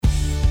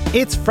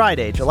It's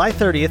Friday, July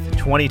 30th,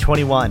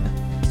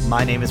 2021.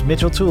 My name is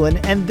Mitchell Tulin,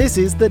 and this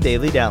is the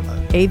Daily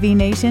Download. AV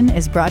Nation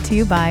is brought to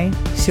you by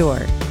Shure.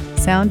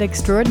 Sound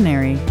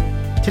extraordinary.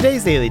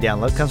 Today's Daily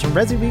Download comes from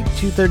Resi Week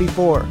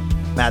 234.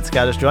 Matt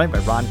Scott is joined by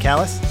Ron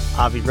Callis,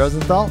 Avi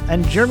Rosenthal,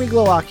 and Jeremy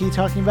Glowacki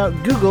talking about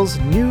Google's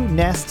new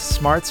Nest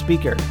smart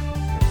speaker.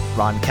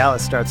 Ron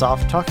Callis starts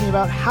off talking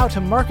about how to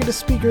market a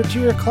speaker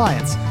to your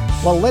clients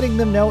while letting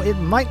them know it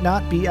might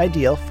not be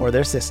ideal for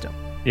their system.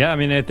 Yeah, I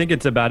mean, I think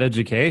it's about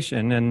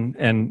education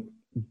and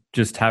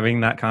just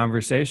having that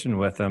conversation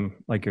with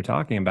them, like you're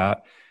talking about,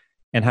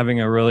 and having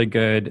a really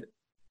good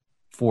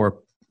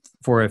for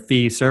a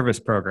fee service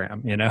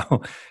program. You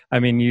know,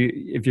 I mean,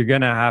 if you're going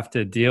to have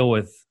to deal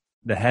with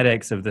the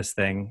headaches of this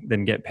thing,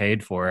 then get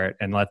paid for it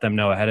and let them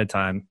know ahead of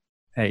time.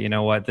 Hey, you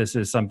know what? This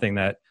is something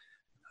that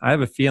I have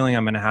a feeling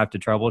I'm going to have to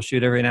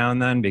troubleshoot every now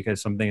and then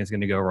because something is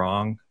going to go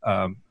wrong.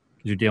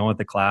 You're dealing with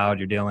the cloud,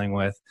 you're dealing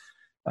with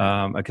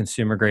a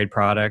consumer grade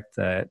product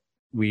that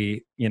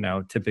we,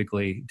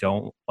 typically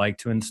don't like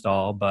to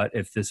install. But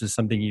if this is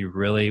something you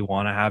really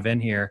want to have in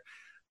here,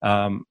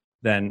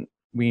 then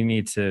we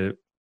need to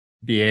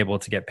be able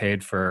to get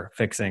paid for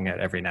fixing it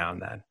every now and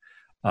then.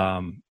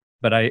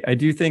 But I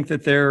do think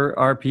that there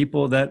are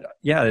people that,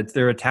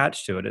 they're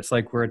attached to it. It's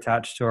like we're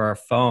attached to our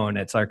phone.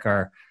 It's like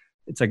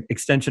it's an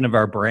extension of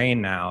our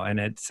brain now. And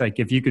it's like,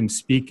 if you can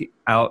speak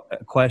out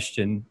a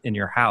question in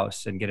your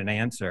house and get an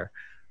answer,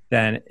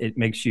 then it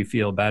makes you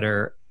feel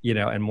better,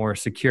 and more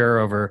secure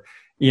over,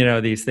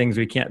 these things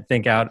we can't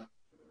think out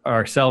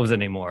ourselves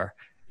anymore.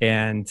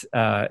 And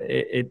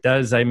it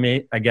does, I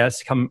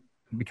guess,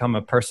 become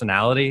a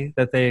personality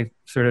that they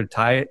sort of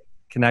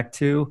connect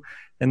to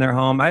in their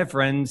home. I have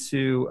friends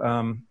who,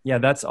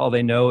 that's all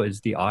they know is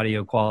the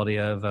audio quality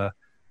of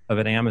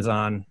an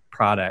Amazon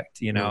product.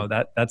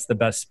 That's the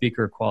best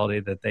speaker quality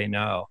that they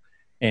know.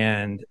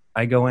 And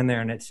I go in there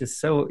and it's just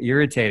so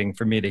irritating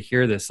for me to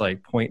hear this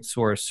like point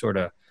source sort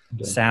of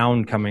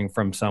sound coming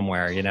from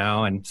somewhere,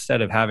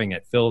 instead of having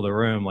it fill the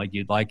room like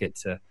you'd like it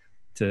to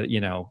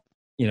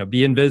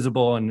be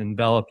invisible and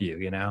envelop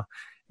you,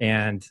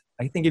 And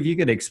I think if you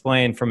could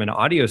explain from an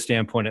audio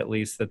standpoint, at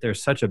least, that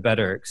there's such a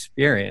better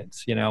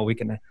experience, we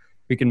can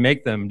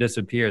make them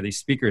disappear. These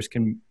speakers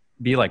can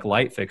be like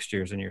light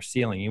fixtures in your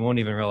ceiling. You won't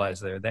even realize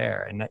they're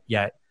there. And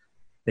yet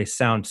they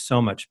sound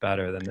so much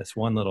better than this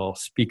one little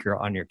speaker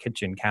on your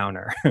kitchen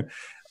counter.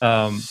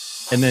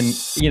 And then,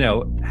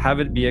 have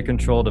it be a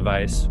control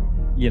device,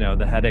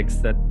 the headaches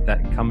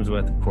that comes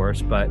with, of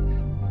course, but,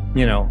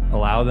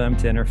 allow them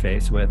to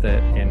interface with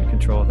it and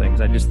control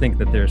things. I just think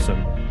that there's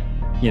some,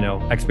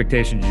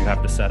 expectations you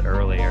have to set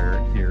early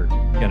or you're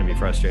going to be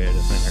frustrated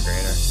as an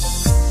integrator.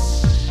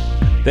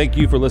 Thank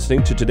you for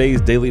listening to today's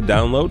Daily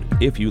Download.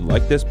 If you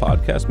like this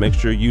podcast, make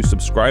sure you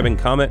subscribe and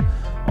comment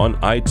on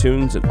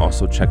iTunes, and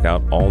also check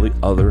out all the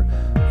other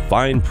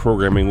fine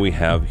programming we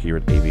have here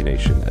at AV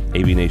Nation at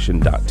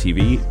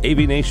avnation.tv,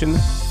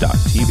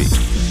 avnation.tv.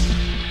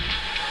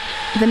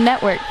 The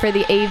network for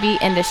the AV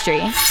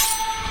industry.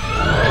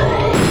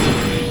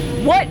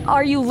 What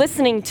are you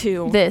listening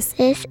to? This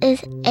is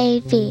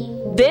AV.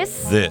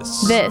 This is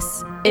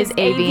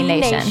AV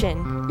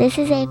Nation. This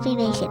is AV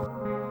Nation.